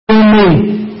me,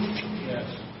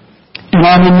 and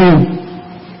I'm in you.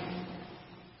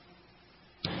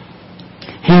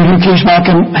 He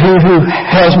who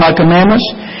has my commandments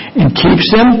and keeps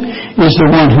them is the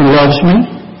one who loves me.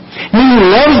 He who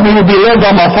loves me will be loved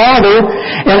by my Father,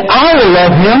 and I will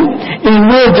love him, and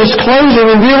will disclose and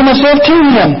reveal myself to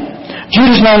him.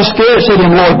 Judas, not scared, said to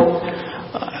him, Lord,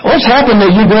 what's happened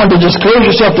that you're going to disclose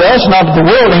yourself to us, not to the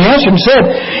world? And he answered and said,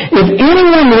 if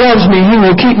anyone loves me, he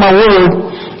will keep my word,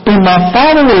 and my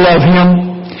Father will love him,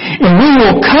 and we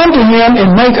will come to him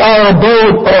and make our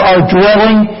abode or our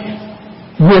dwelling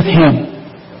with him.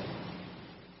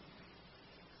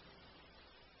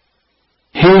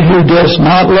 He who does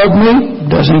not love me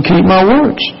doesn't keep my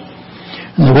words.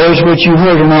 And the words which you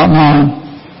heard are not mine,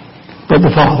 but the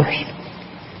Father's.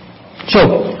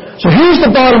 So here's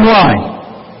the bottom line.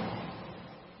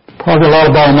 Probably a lot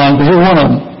of bottom lines, but here's one of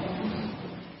them.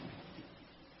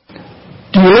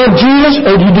 Do you love Jesus,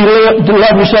 or do you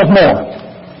love yourself more?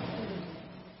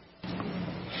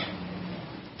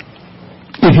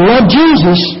 If you love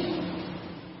Jesus,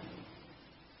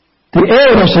 the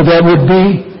evidence of that would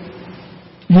be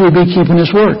you would be keeping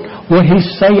His Word, what He's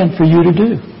saying for you to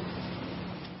do.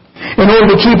 In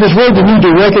order to keep His Word, you need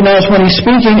to recognize when He's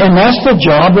speaking, and that's the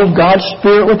job of God's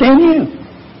Spirit within you.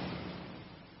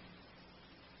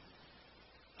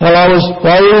 While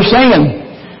we were singing,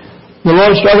 the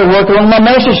Lord started working on my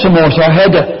message some more, so I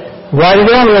had to write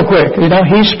it down real quick. You know,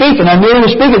 He's speaking. I knew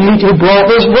He was speaking. He brought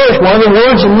this verse, one of the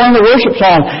words in one of the worship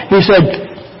songs. He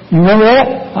said, you remember that?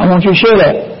 I want you to share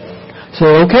that.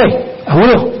 So, okay, I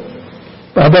will.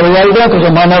 But I better write it down because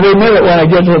I might not remember it when I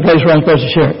get to the place where I'm supposed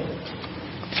to share it.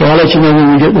 So I'll let you know when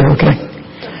we get there, okay?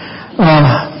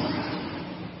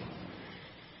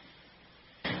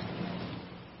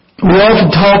 We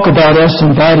often talk about us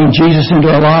inviting Jesus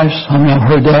into our lives. I mean, I've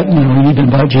heard that. You need to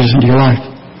invite Jesus into your life.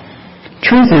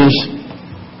 Truth is,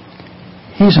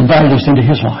 He's invited us into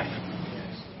His life.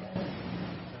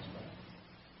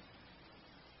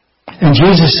 And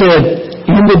Jesus said,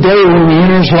 in the day when we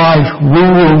enter His life, we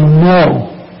will know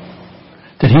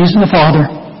that He's in the Father,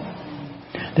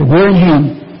 that we're in Him,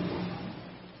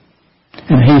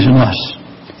 and He's in us.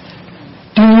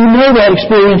 Do you know that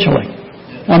experientially?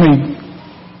 I mean,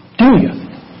 do you?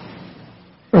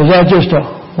 Or is that just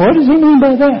what does He mean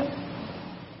by that?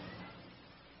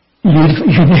 You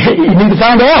need to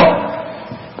find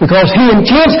out. Because He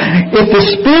intends, if the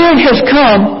Spirit has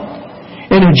come,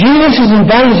 and if Jesus has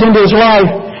invited us into His life,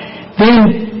 then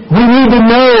we need to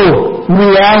know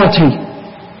reality.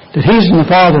 That He's in the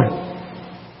Father.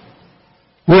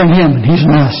 We're in Him and He's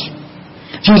in us.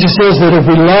 Jesus says that if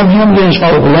we love Him, then His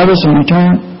Father will love us in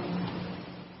return.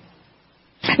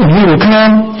 And He will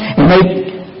come and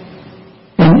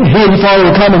He and the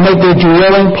Father will come and make their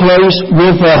dwelling place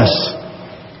with us.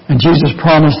 And Jesus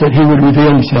promised that He would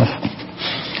reveal Himself.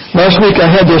 Last week I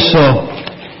had this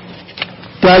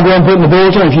diagram put in the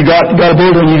bulletin. If you got a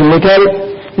bulletin, you can look at it.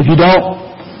 If you don't,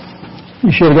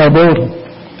 you should have got a bulletin.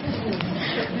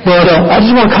 But I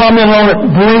just want to comment on it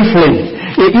briefly.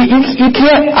 You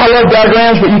can't, I love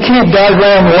diagrams, but you can't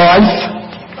diagram life.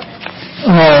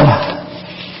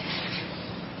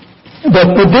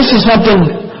 But this is something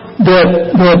that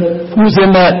was in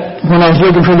that, when I was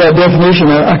looking for that definition,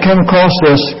 I came across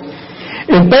this.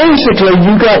 And basically,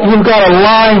 you've got a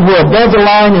line where above the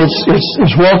line is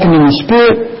walking in the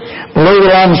Spirit, below the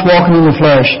line is walking in the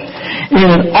flesh. And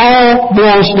it all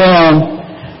boils down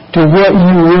to what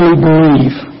you really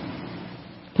believe.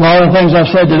 A lot of the things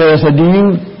I've said today, I said, do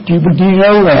you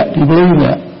know that? Do you believe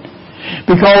that?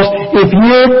 Because if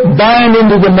you're buying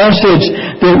into the message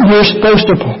that you're supposed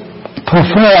to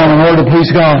perform in order to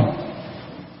please God,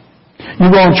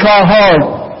 you're going to try hard,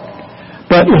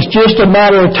 but it's just a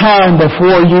matter of time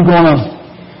before you're going to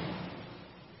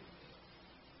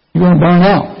burn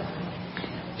out.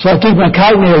 So I keep my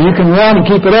kite in the air. You can run and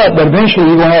keep it up, but eventually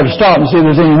you're going to have to stop and see if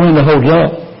there's any wind that holds it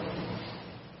up.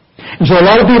 And so a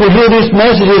lot of people hear these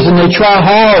messages and they try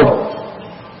hard.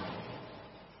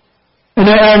 And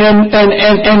then,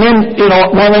 you know,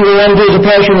 one thing we ran into as a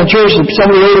pastor in the church, some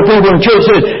of the older people in the church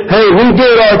said, hey, we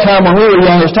did our time when we were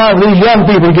young. It's time for these young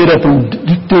people to get up and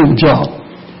do the job.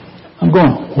 I'm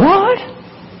going, what?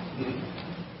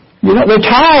 You know, they're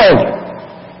tired.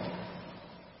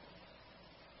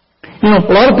 You know,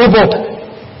 a lot of people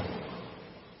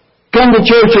come to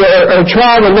church or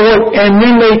try the Lord, and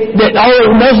then all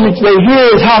the message they hear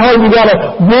is how hard you got to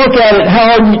work at it,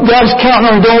 how hard God's counting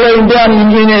on, don't let Him down,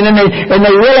 and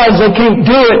they realize they can't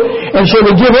do it, and so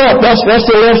they give up. That's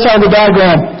the left side of the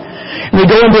diagram. And they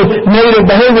go into negative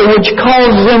behavior, which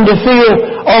causes them to feel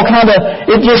all kind of,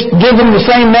 it just gives them the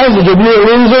same message. If you're a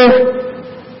loser,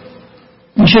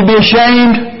 You should be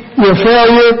ashamed. You're a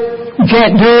failure. You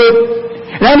can't do it.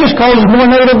 And that just causes more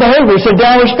negative behavior. It's a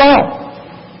downward spiral.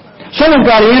 Someone's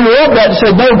got to interrupt that and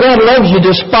say, no, God loves you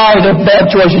despite the bad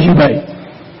choices you made.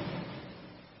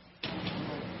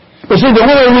 But see, the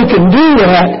way we can do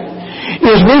that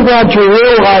is we've got to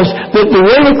realize that the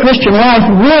way the Christian life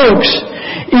works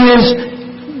is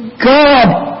God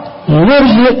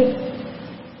lives it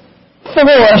for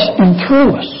us and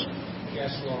through us.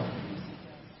 Yes, Lord.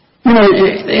 You know,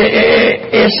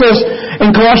 it says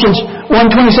in Colossians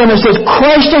 1:27, it says,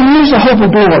 Christ in you is the hope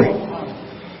of glory.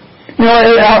 You know,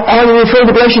 I refer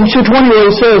to Galatians 2:20 where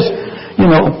it says, you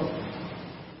know,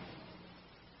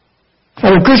 I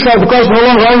am crucified with Christ, no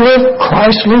longer I live,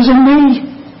 Christ lives in me.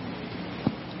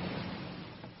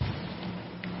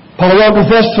 Paul wrote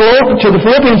to the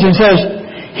Philippians and says,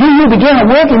 He who began a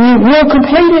work in you will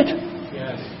complete it.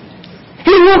 Yes.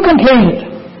 He will complete it.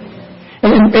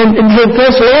 And in the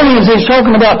Thessalonians, he's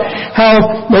talking about how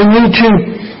they need to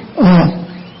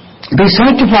be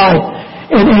sanctified.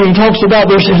 And he talks about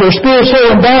their spirit, soul,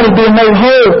 and body being made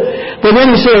whole. But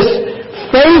then he says,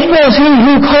 faithful is He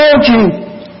who called you.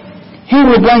 He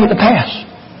will bring it to pass.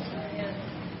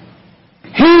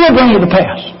 He will bring it to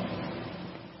pass.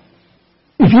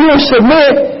 If you will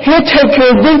submit, He'll take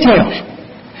care of the details.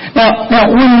 Now,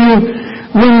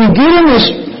 when you get in this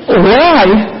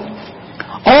life,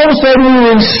 all of a sudden you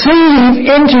receive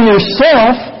into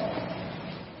yourself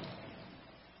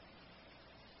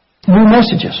new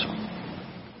messages.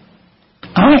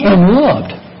 I am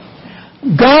loved.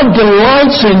 God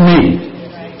delights in me.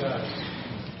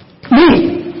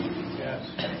 Me.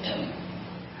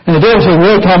 And the devil says,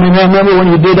 well, Tommy, now remember when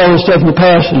you did all this stuff in the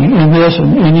past and this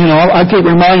and you know, I keep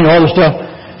reminding you all this stuff.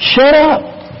 Shut up.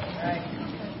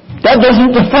 That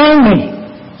doesn't define me.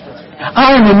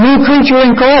 I am a new creature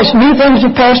in Christ. New things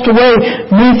have passed away.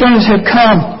 New things have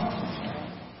come.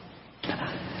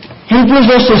 He gives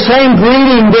us the same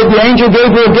greeting that the angel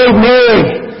Gabriel gave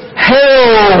Mary.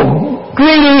 Hail,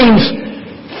 greetings,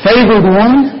 favored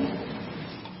one.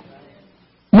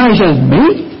 Now he says,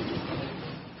 me?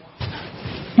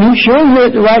 You sure you're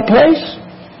at the right place?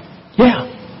 Yeah.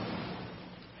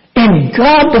 And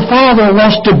God the Father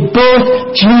wants to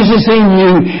birth Jesus in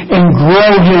you and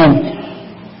grow Him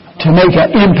to make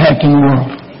an impact in the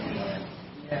world.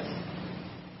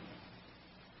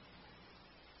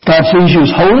 God sees you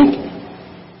as holy.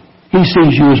 He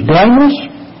sees you as blameless.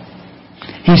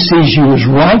 He sees you as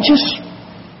righteous.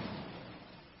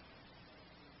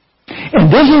 And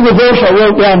this is the verse I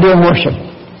wrote down during worship.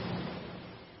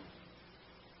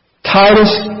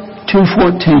 Titus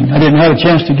 2:14. I didn't have a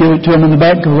chance to give it to him in the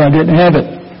back because I didn't have it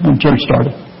when church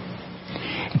started.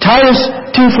 Titus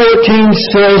 2:14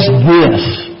 says this.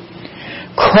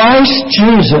 Christ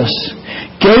Jesus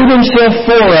gave Himself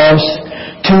for us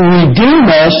to redeem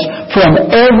us from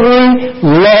every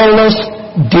lawless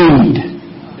deed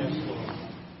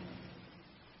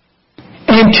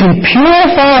and to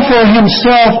purify for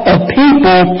Himself a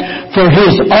people for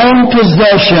His own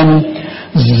possession,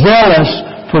 zealous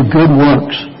for good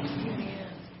works.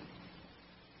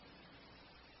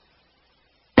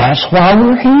 That's why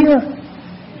we're here.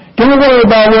 Don't worry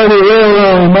about whether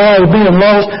you're married or being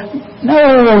lost. No,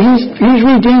 He's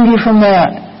redeemed you from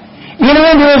that. Enter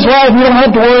into His life, you don't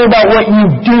have to worry about what you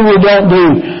do or don't do.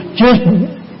 Just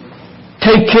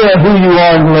take care of who you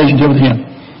are in relationship with Him.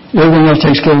 Everything else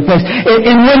takes care of the place.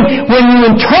 And when you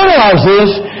internalize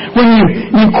this, when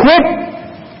you quit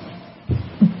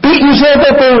beating yourself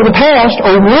up over the past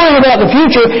or worrying about the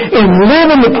future and live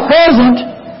in the present,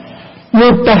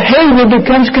 your behavior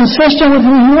becomes consistent with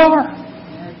who you are.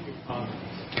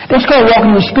 That's called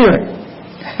walking in the Spirit.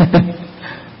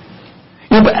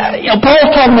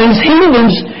 Paul's talking to these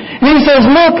heathens, and he says,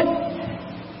 look,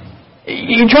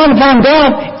 you're trying to find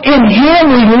God. In Him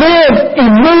we live and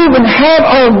move and have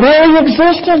our very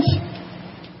existence.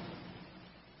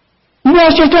 You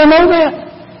guys just don't know that.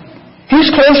 He's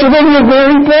closer than your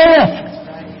very breath.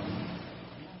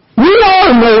 We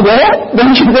all know that,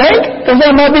 don't you think? Because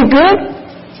that might be good.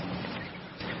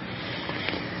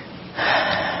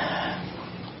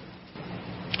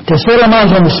 To set our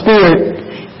minds on the Spirit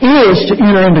is to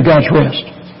enter into God's rest.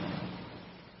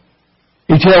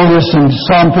 He tells us in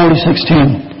Psalm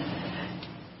 46:10,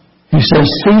 He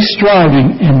says, cease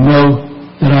striving and know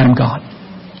that I am God.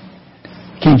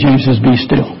 King James says, be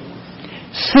still.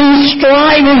 Cease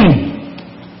striving.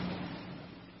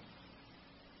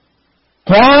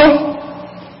 Why?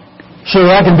 So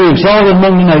that I can be exalted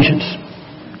among the nations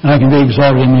and I can be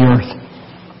exalted in the earth.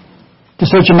 To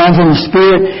set your minds on the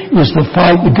Spirit is the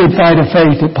fight, the good fight of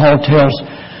faith that Paul tells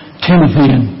Timothy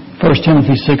in 1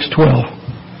 Timothy 6:12.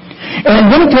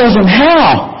 And then He tells them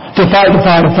how to fight the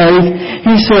fight of faith.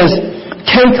 He says,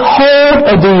 take hold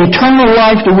of the eternal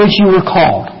life to which you were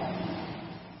called.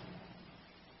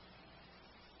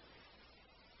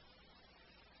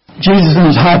 Jesus in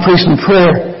His high priestly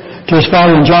prayer to His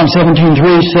Father in John 17:3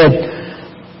 said,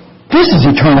 this is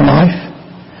eternal life,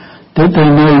 that they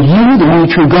know you, the only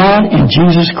true God, and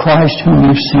Jesus Christ whom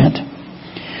You've sent.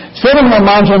 Setting our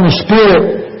minds on the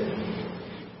Spirit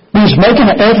means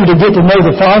making an effort to get to know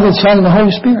the Father, the Son, and the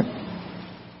Holy Spirit.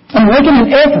 I'm making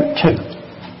an effort to.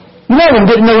 You're not going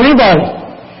to get to know anybody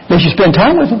unless you spend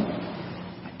time with them,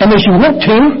 unless you want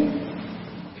to.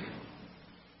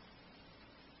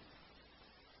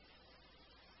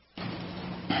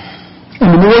 And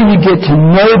the more you get to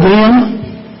know them,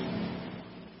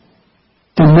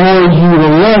 the more you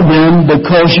will love them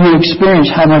because you experience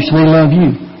how much they love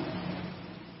you.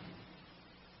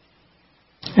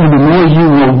 And the more you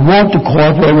will want to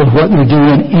cooperate with what they're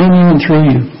doing in you and through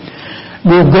you.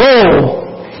 Your goal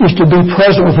is to be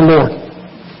present with the Lord.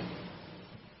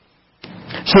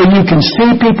 So you can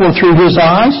see people through His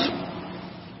eyes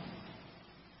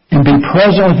and be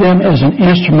present with them as an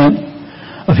instrument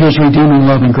of His redeeming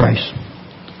love and grace.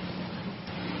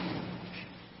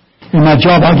 In my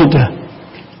job, I get to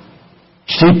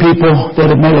see people that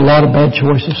have made a lot of bad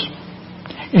choices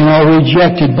and are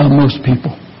rejected by most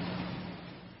people.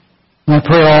 My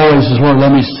prayer always is, Lord,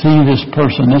 let me see this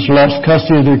person that's lost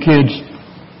custody of their kids,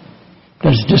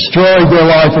 that's destroyed their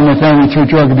life and their family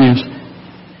through drug abuse.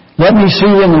 Let me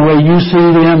see them the way You see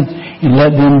them, and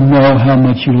let them know how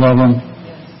much You love them.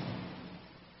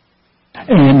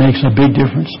 And it makes a big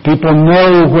difference. People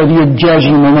know whether you're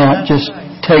judging them or not. Just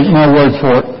take my word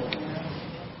for it.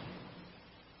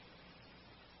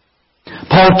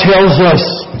 Paul tells us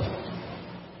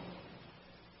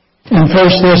in 1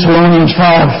 Thessalonians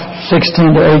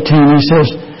 5:16-18, he says,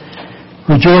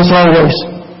 rejoice always,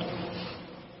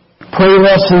 pray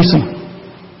without ceasing,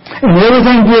 and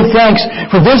everything give thanks,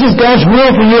 for this is God's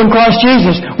will for you in Christ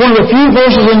Jesus. One of the few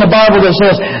verses in the Bible that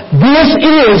says, this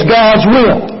is God's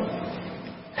will.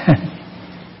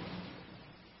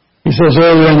 He says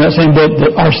earlier in that same book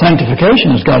that our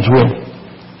sanctification is God's will.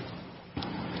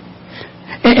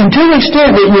 And to the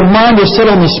extent that your mind is set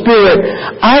on the Spirit,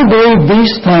 I believe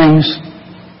these things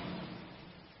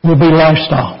will be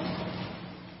lifestyle.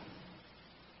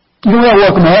 You want to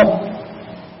look them up?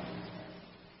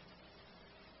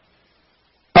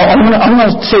 I'm going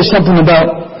to say something about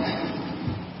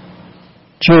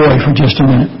joy for just a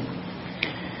minute.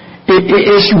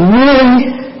 It's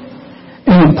really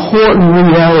an important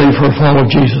reality for a follower of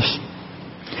Jesus.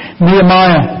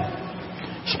 Nehemiah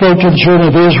spoke to the children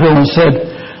of Israel and said,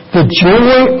 the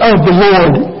joy of the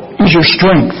Lord is your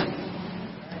strength.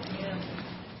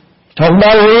 Talking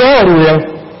about a reality there.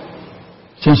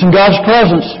 It's in God's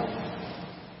presence.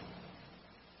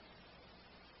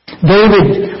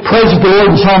 David praises the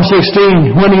Lord in Psalm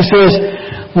 16 when he says,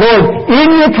 Lord, in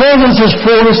Your presence is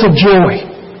fullness of joy.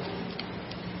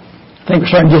 I think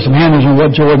we're starting to get some handles on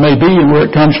what joy may be and where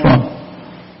it comes from.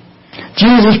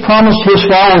 Jesus promised His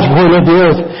followers before He left the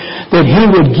earth that He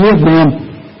would give them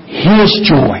His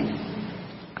joy,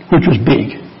 which was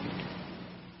big.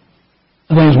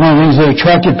 I think it's one of the things that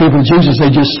attracted people to Jesus.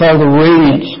 They just saw the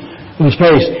radiance of His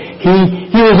face.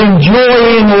 He was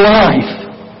enjoying life,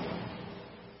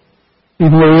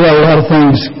 even though He had a lot of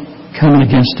things coming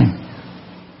against Him.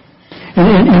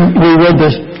 And we read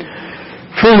this,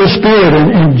 fruit of the Spirit,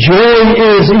 and joy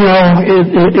is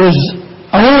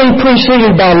only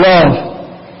preceded by love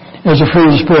as a fruit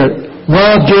of the Spirit.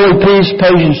 Love, joy, peace,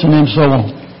 patience, and then so on.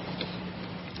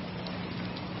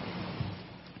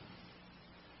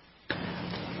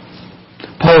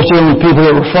 Paul was dealing with people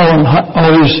that were following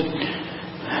all these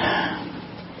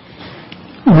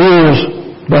rules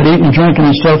about eating and drinking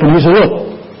and stuff, and he said, look,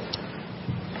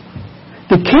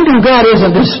 the kingdom of God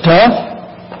isn't this stuff.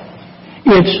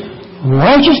 It's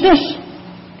righteousness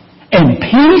and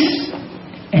peace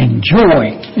and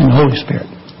joy in the Holy Spirit.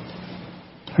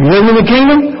 Are you living in the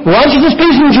kingdom? Righteousness,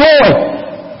 peace, and joy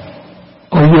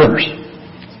are yours.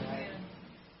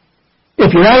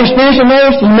 If you're not experiencing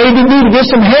those, then maybe you need to get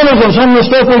some handles on some of the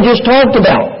stuff we just talked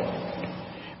about.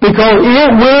 Because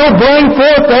it will bring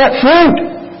forth that fruit.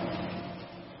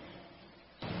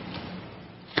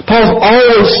 Paul's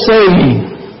always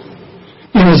saying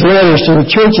in his letters to the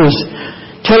churches,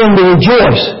 tell them to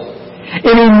rejoice.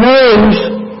 And he knows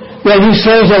that he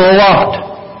says it a lot.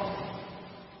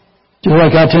 Just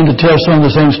like I tend to tell some of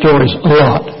the same stories a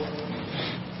lot.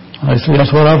 Obviously,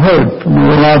 that's what I've heard from a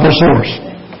reliable source.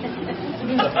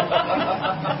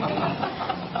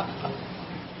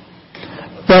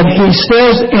 But he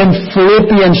says in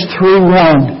Philippians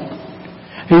 3:1,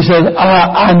 He said,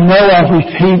 I know I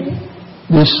repeat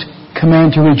this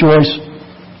command to rejoice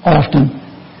often,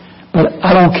 but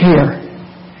I don't care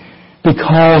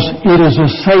because it is a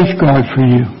safeguard for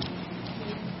you.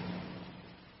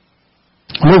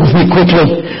 Look with me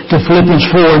quickly to Philippians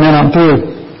 4 and then I'm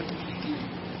through.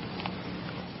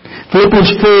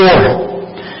 Philippians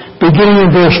 4, beginning in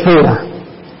verse 4.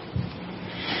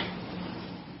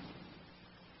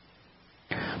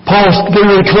 Paul's getting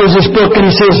ready to close this book and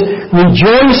he says,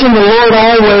 rejoice in the Lord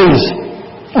always.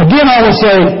 Again, I would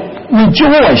say,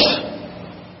 rejoice.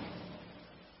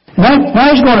 Now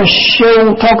he's going to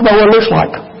talk about what it looks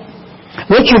like.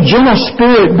 Let your gentle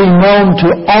spirit be known to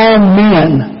all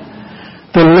men.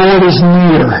 The Lord is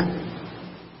near.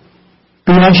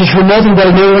 Be anxious for nothing,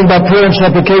 but in everything by prayer and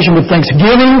supplication with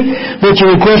thanksgiving. Let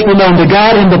your requests be known to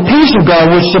God, and the peace of God,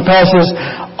 which surpasses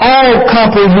all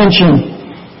comprehension,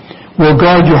 will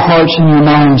guard your hearts and your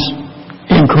minds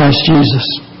in Christ Jesus.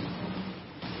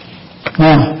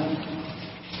 Now,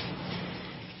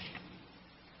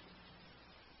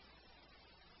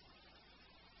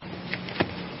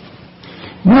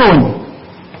 knowing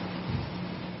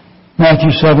Matthew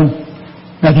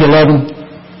 11,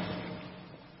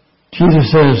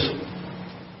 Jesus says,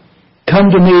 come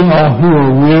to me all who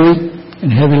are weary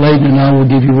and heavy laden, and I will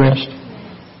give you rest.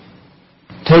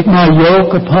 Take my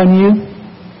yoke upon you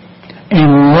and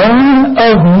learn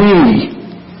of me.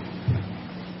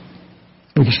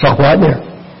 We can stop right there.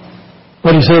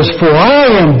 But he says, for I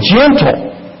am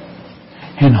gentle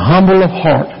and humble of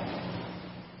heart,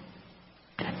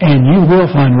 and you will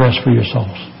find rest for your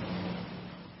souls.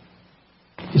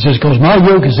 He says, because my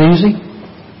yoke is easy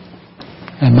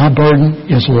and my burden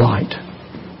is light.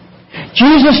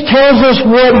 Jesus tells us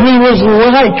what he was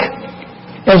like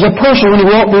as a person when he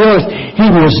walked the earth. He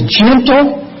was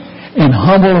gentle and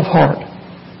humble of heart.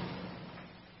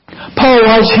 Paul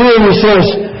writes here and he says,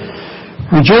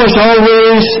 rejoice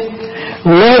always.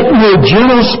 Let your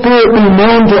gentle spirit be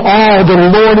known to all. The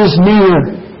Lord is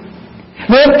near.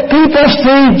 Let people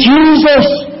see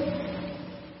Jesus.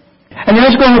 And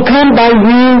that's going to come by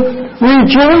you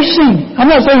rejoicing. I'm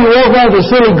not saying you walk around with a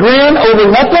silly grin over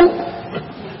nothing.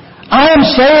 I am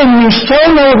saying you so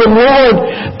know the Lord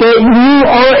that you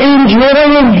are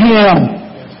enjoying Him.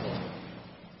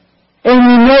 And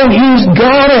you know He's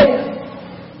got it.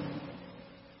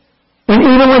 And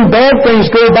even when bad things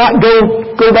go bad,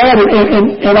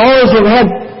 and always have had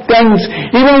things,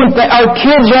 even when our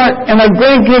kids aren't and our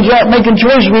grandkids aren't making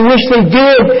choices we wish they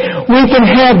did, we can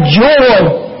have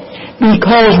joy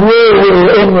because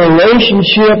we're in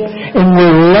relationship and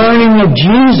we're learning of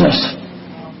Jesus.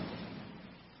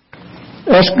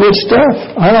 That's good stuff.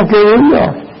 I don't care who you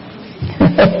are.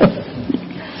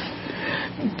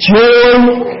 Joy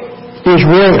is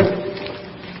rare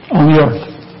on the earth.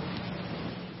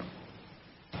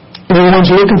 Everyone's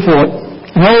looking for it.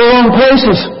 In all the wrong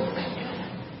places.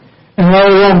 And all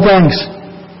the wrong things.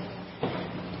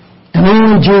 And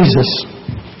only Jesus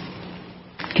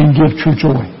can give true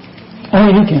joy.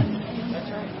 Only He can.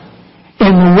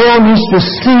 And the world needs to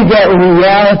see that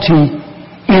reality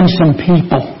in some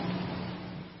people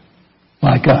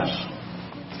like us.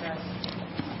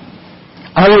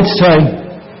 I would say,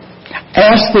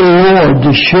 ask the Lord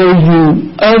to show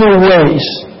you other ways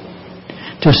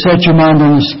to set your mind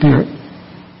on the Spirit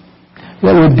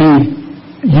that would be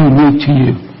unique to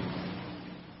you.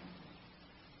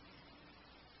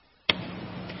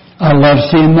 I love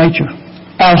seeing nature.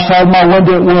 Outside my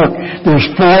window at work, there's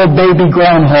 4 baby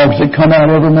groundhogs that come out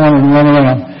every morning and run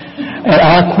around. And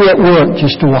I quit work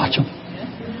just to watch them.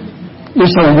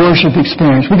 It's a worship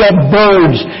experience. We got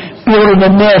birds building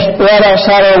a nest right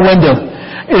outside our window,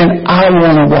 and I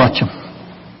want to watch them.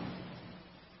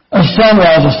 A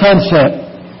sunrise, a sunset,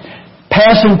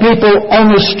 passing people on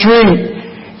the street,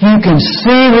 you can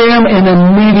see them and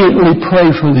immediately pray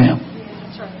for them.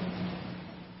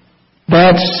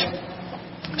 That's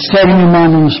setting your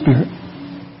mind on the Spirit.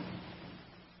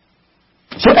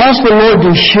 So ask the Lord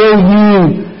to show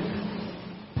you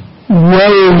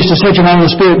ways to set your mind on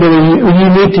the Spirit that are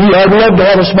unique to you. I'd love to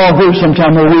have a small group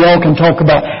sometime where we all can talk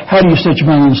about how do you set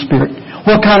your mind on the Spirit.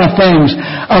 What kind of things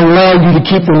allow you to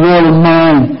keep the Lord in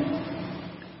mind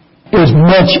as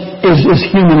much as is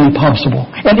humanly possible.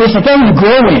 And it's a thing you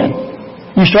grow in.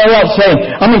 You start out saying,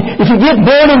 if you get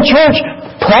bored in church,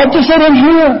 practice it in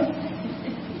here.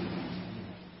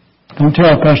 Don't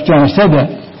tell Pastor John I said that.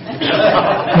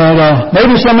 But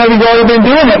maybe some of you have already been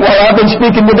doing it while I've been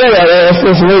speaking today.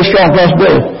 It's a very strong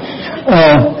possibility.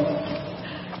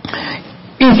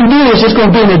 If you do this, it's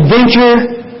going to be an adventure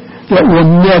that will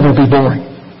never be boring.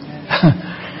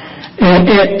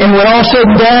 and when all said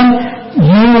and done,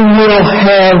 you will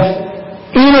have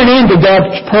entered into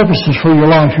God's purposes for your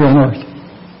life here on earth.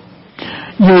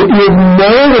 You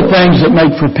know the things that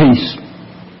make for peace,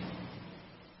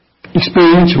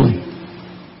 experientially.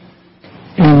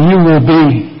 And you will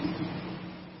be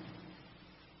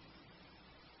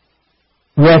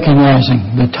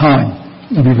recognizing the time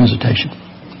of your visitation.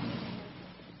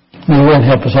 May the Lord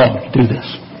help us all to do this.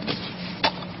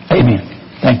 Amen.